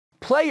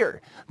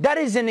player. That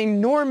is an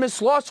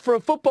enormous loss for a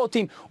football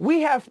team.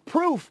 We have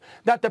proof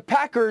that the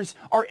Packers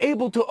are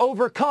able to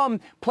overcome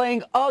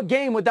playing a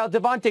game without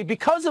Davante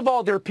because of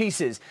all their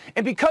pieces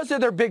and because of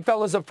their big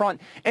fellas up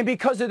front and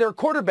because of their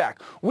quarterback.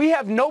 We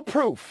have no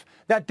proof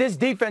that this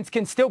defense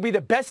can still be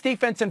the best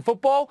defense in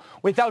football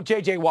without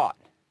J.J. Watt.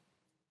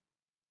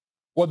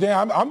 Well,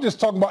 Dan, I'm just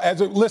talking about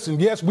listen,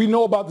 yes, we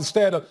know about the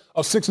stat of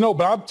 6-0,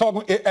 but I'm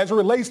talking as it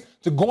relates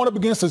to going up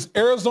against this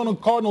Arizona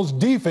Cardinals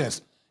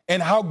defense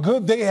and how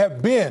good they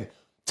have been.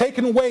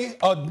 Taking away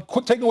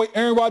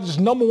Aaron Rodgers'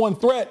 number one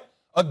threat,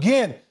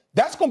 again,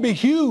 that's going to be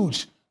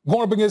huge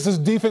going up against this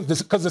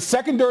defense because the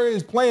secondary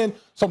is playing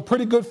some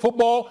pretty good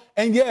football.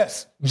 And,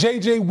 yes,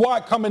 J.J.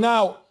 Watt coming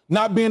out,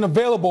 not being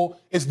available,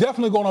 is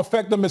definitely going to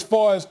affect them as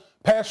far as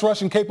pass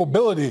rushing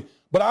capability.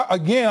 But,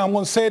 I'm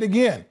going to say it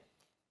again.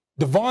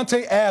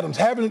 Davante Adams,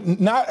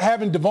 not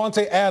having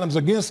Davante Adams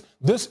against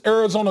this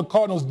Arizona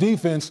Cardinals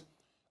defense,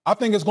 I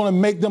think it's going to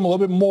make them a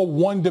little bit more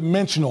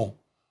one-dimensional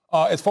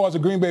as far as the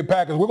Green Bay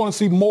Packers. We're going to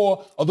see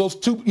more of those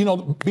two,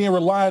 being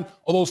reliant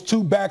on those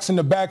two backs in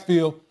the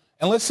backfield.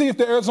 And let's see if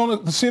the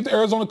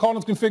Arizona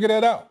Cardinals can figure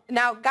that out.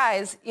 Now,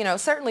 guys,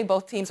 certainly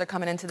both teams are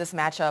coming into this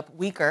matchup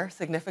weaker,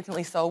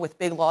 significantly so, with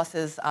big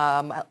losses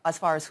as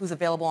far as who's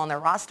available on their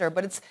roster.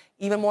 But it's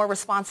even more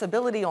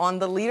responsibility on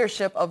the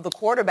leadership of the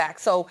quarterback.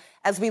 So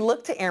as we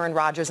look to Aaron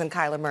Rodgers and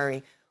Kyler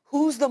Murray,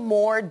 who's the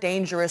more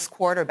dangerous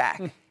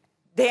quarterback?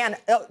 Dan,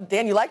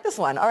 you like this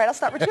one. All right, I'll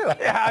start with you.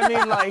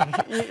 Yeah,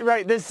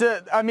 right. This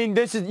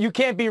is, you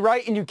can't be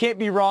right and you can't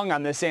be wrong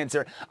on this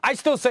answer. I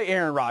still say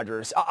Aaron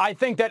Rodgers. I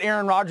think that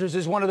Aaron Rodgers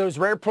is one of those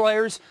rare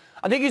players.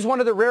 I think he's one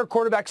of the rare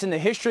quarterbacks in the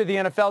history of the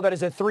NFL that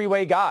is a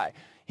three-way guy.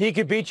 He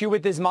could beat you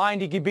with his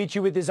mind, he could beat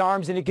you with his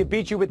arms, and he could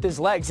beat you with his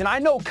legs. And I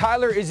know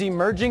Kyler is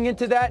emerging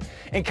into that,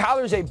 and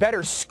Kyler's a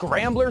better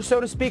scrambler, so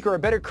to speak, or a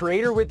better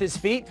creator with his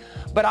feet.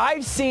 But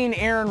I've seen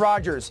Aaron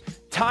Rodgers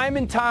time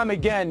and time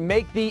again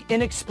make the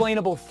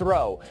inexplainable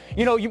throw.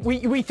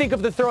 We think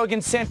of the throw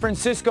against San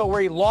Francisco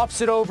where he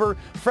lofts it over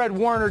Fred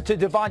Warner to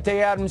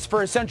Davante Adams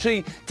for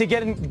essentially to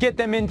get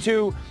them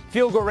into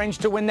field goal range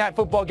to win that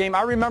football game.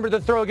 I remember the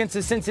throw against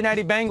the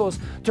Cincinnati Bengals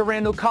to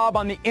Randall Cobb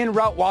on the in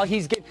route while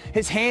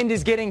his hand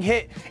is getting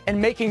hit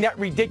and making that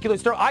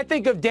ridiculous throw. I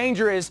think of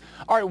danger as,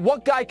 all right,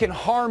 what guy can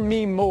harm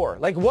me more?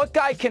 Like, what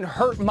guy can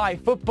hurt my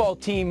football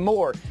team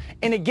more?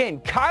 And again,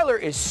 Kyler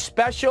is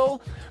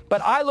special,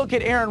 but I look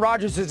at Aaron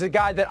Rodgers as a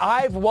guy that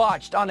I've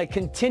watched on a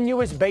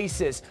continuous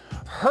basis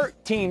hurt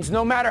teams,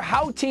 no matter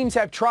how teams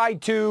have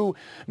tried to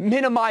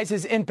minimize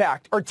his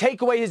impact or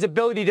take away his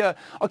ability to,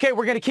 okay,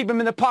 we're going to keep him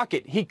in the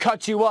pocket. He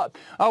cuts you up.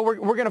 We're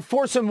going to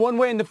force him one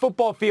way in the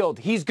football field.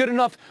 He's good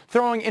enough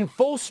throwing in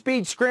full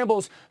speed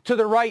scrambles to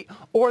the right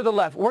or the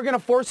left. We're going to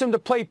force him to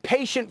play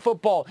patient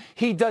football.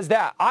 He does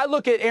that. I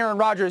look at Aaron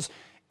Rodgers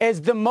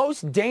as the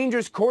most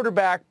dangerous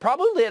quarterback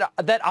probably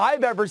that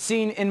I've ever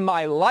seen in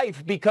my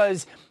life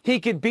because he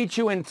could beat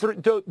you in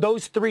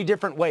those three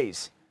different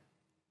ways.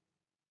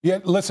 Yeah,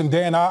 listen,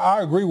 Dan,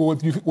 I agree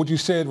with you, what you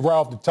said right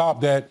off the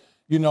top that,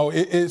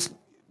 this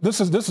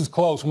is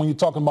close when you're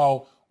talking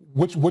about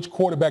which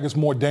quarterback is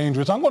more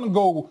dangerous. I'm going to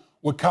go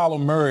with Kyler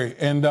Murray.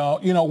 And,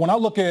 when I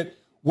look at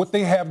what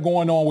they have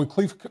going on, what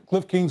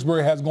Cliff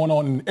Kingsbury has going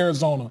on in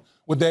Arizona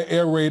with their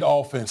air raid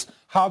offense,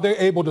 how they're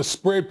able to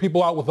spread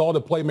people out with all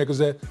the playmakers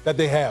that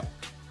they have.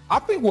 I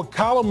think what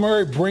Kyler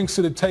Murray brings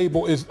to the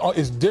table is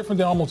different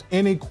than almost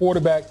any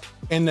quarterback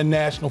in the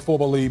National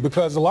Football League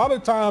because a lot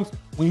of times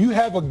when you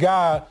have a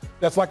guy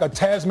that's like a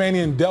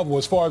Tazmanian devil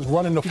as far as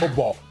running the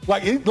football,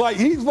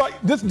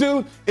 this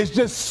dude is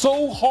just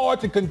so hard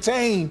to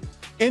contain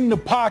in the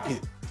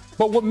pocket.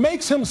 But what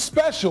makes him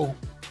special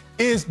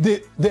is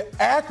the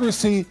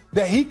accuracy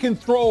that he can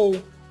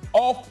throw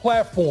off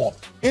platform.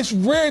 It's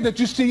rare that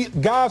you see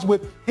guys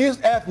with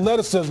his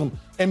athleticism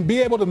and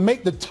be able to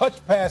make the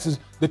touch passes,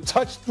 the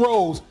touch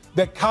throws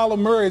that Kyler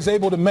Murray is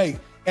able to make.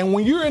 And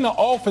when you're in the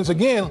offense,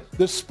 again,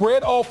 the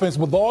spread offense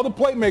with all the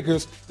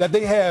playmakers that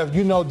they have,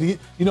 D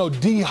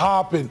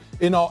Hop and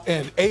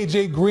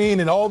AJ Green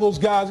and all those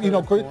guys,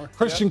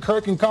 Christian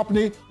Kirk and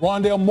company,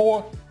 Rondale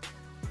Moore,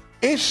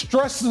 it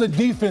stresses the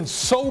defense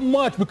so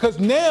much because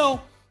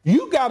now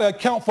you got to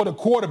account for the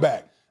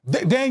quarterback.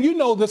 Dan, you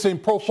know this in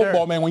pro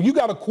football, man. When you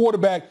got a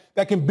quarterback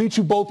that can beat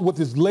you both with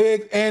his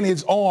leg and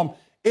his arm,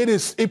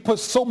 it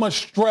puts so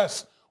much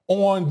stress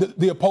on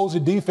the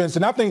opposing defense.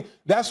 And I think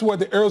that's where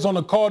the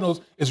Arizona Cardinals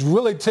is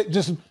really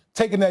just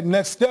taking that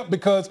next step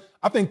because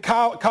I think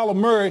Kyler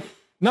Murray,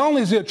 not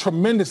only is he a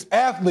tremendous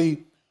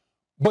athlete,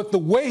 but the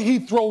way he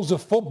throws the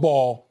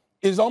football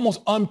is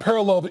almost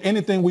unparalleled of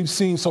anything we've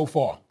seen so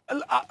far.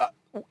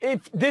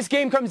 If this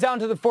game comes down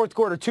to the fourth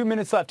quarter, 2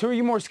 minutes left, who are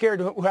you more scared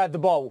who had the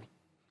ball?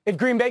 If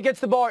Green Bay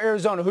gets the ball,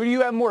 Arizona, who do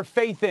you have more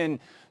faith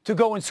in to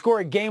go and score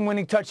a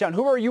game-winning touchdown?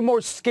 Who are you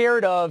more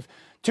scared of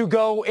to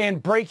go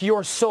and break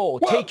your soul,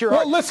 take your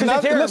heart? Listen,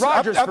 it's Aaron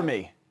Rodgers for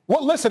me.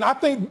 Well, listen, I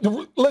think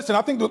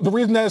the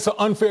reason that it's an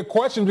unfair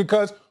question is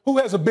because who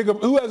has a bigger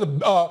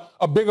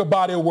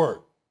body of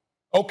work?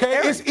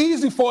 Okay, it's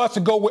easy for us to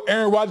go with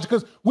Aaron Rodgers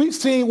because we've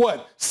seen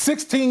what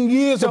 16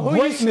 years of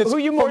greatness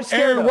from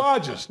Aaron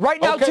Rodgers.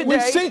 Right now,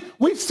 today,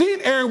 we've seen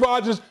Aaron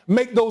Rodgers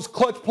make those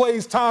clutch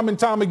plays time and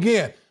time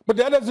again. But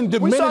that doesn't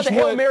diminish we saw the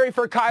Hail Mary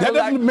for Kyler. That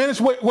doesn't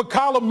diminish what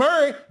Kyler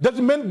Murray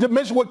doesn't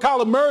diminish what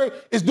Kyler Murray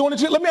is doing.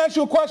 Let me ask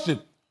you a question: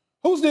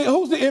 Who's the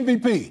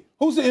MVP?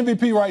 Who's the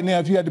MVP right now?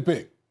 If you had to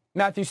pick,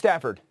 Matthew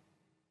Stafford.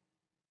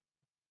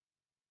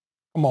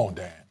 Come on,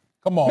 Dan.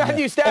 Come on,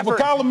 Matthew Stafford over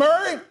Kyler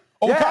Murray.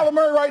 Over Kyler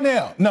Murray right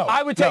now? No.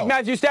 I would take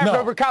Matthew Stafford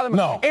over Kyler Murray.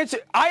 No.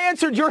 I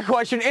answered your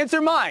question. Answer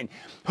mine.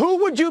 Who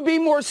would you be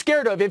more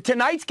scared of if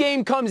tonight's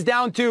game comes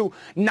down to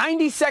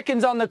 90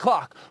 seconds on the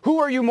clock? Who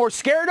are you more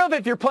scared of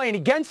if you're playing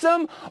against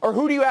them, or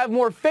who do you have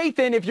more faith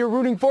in if you're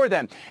rooting for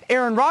them?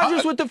 Aaron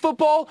Rodgers with the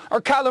football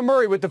or Kyler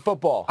Murray with the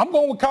football? I'm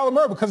going with Kyler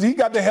Murray because he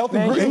got the healthy.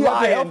 He has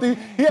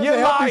the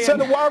healthy set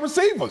of wide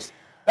receivers.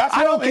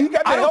 I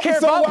don't care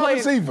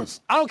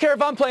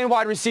if I'm playing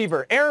wide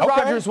receiver. Aaron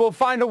Rodgers will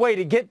find a way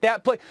to get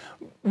that play.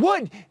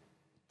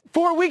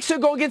 4 weeks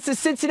ago against the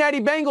Cincinnati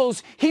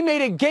Bengals, he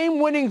made a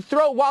game-winning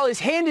throw while his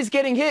hand is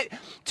getting hit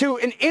to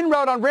an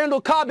in-route on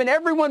Randall Cobb, and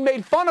everyone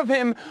made fun of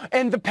him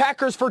and the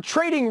Packers for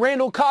trading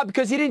Randall Cobb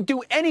because he didn't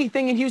do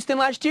anything in Houston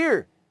last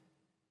year.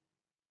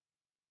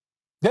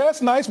 Yeah,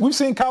 that's nice. We've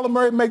seen Kyler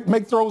Murray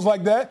make throws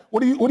like that.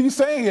 What are you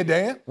saying here,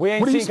 Dan? We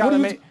ain't seen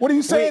Kyler Murray. What are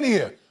you saying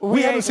here?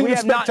 We haven't seen the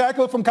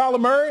spectacular from Kyler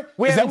Murray?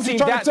 Is that what you're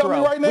trying to tell me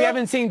right now? We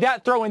haven't seen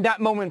that throw in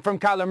that moment from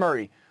Kyler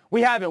Murray.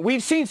 We haven't.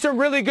 We've seen some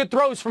really good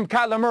throws from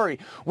Kyler Murray.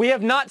 We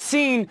have not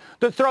seen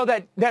the throw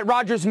that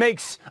Rodgers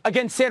makes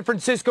against San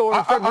Francisco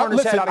or Fred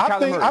Warner's head out of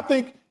Kyler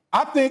Murray.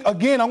 I think,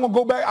 again, I'm going to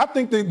go back. I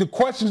think the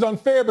question is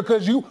unfair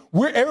because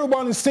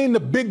everybody's seen the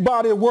big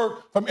body of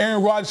work from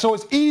Aaron Rodgers, so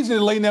it's easy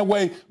to lean that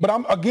way. But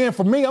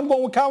for me, I'm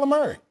going with Kyler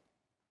Murray.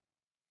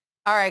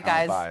 All right,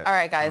 guys.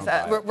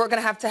 We're going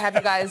to have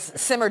you guys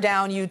simmer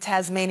down, you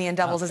Tasmanian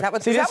devils. Is that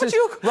what you?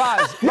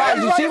 Roz,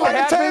 you see what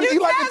happens? You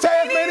like the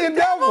Tasmanian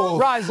devils.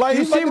 Roz,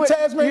 you see what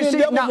Tasmanian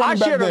devils. Now, I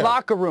shared a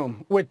locker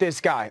room with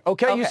this guy.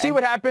 Okay, you see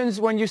what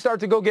happens when you start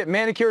to go get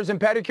manicures and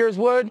pedicures,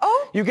 Wood?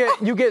 Oh. You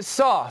get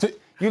soft.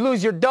 You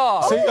lose your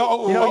dog. See, you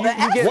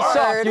get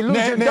soft. You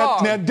lose your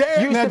dog. Now,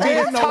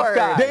 Dan knows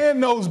better. Dan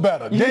knows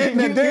better. You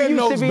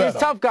used to be his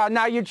tough guy.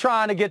 Now you're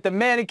trying to get the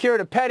manicure,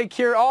 the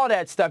pedicure, all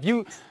that stuff.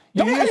 You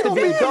used to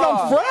be because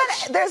I'm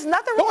fresh. There's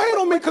nothing wrong. Don't hate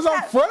on me because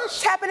I'm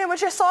fresh. Tapping in with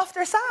your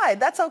softer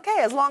side. That's okay,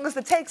 as long as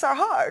the takes are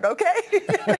hard, okay?